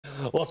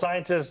Well,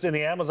 scientists in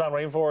the Amazon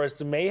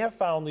rainforest may have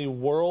found the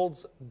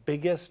world's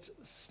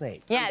biggest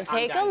snake. Yeah,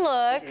 take a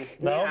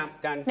look. No? Yeah,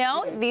 done.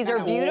 No, these are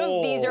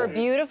beautiful. These are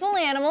beautiful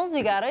animals.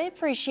 We gotta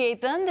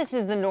appreciate them. This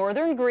is the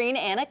northern green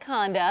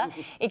anaconda.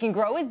 It can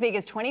grow as big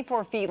as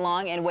 24 feet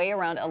long and weigh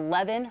around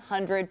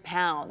 1,100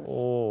 pounds.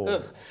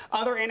 Ugh.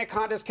 Other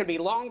anacondas can be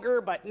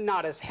longer, but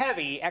not as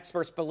heavy.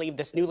 Experts believe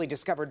this newly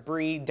discovered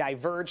breed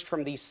diverged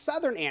from the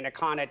southern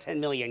anaconda 10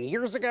 million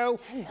years ago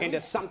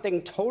into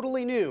something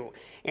totally new.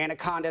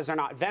 Anacondas are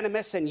not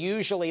venomous and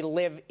usually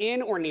live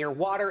in or near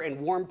water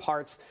in warm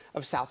parts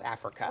of South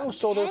Africa. Oh,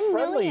 so they're 10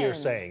 friendly, million. you're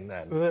saying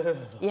then.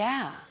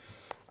 Yeah.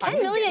 I'm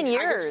 10 just million getting-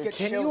 I years. just get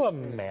Can chills. you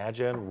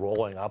imagine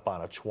rolling up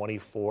on a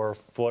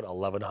 24-foot,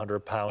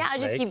 1,100-pound Yeah, snake?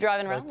 I just keep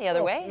driving around the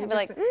other way. I'd be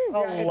like,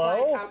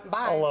 Hello?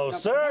 Bye. Hello, No,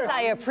 sir.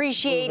 I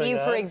appreciate you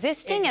for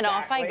existing, and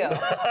off I go.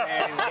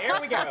 And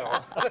there we go.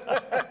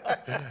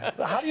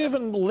 How do you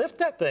even lift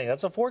that thing?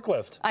 That's a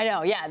forklift. I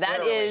know, yeah,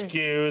 that is.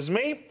 Excuse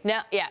me? No,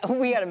 yeah,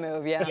 we gotta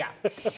move, yeah. Yeah.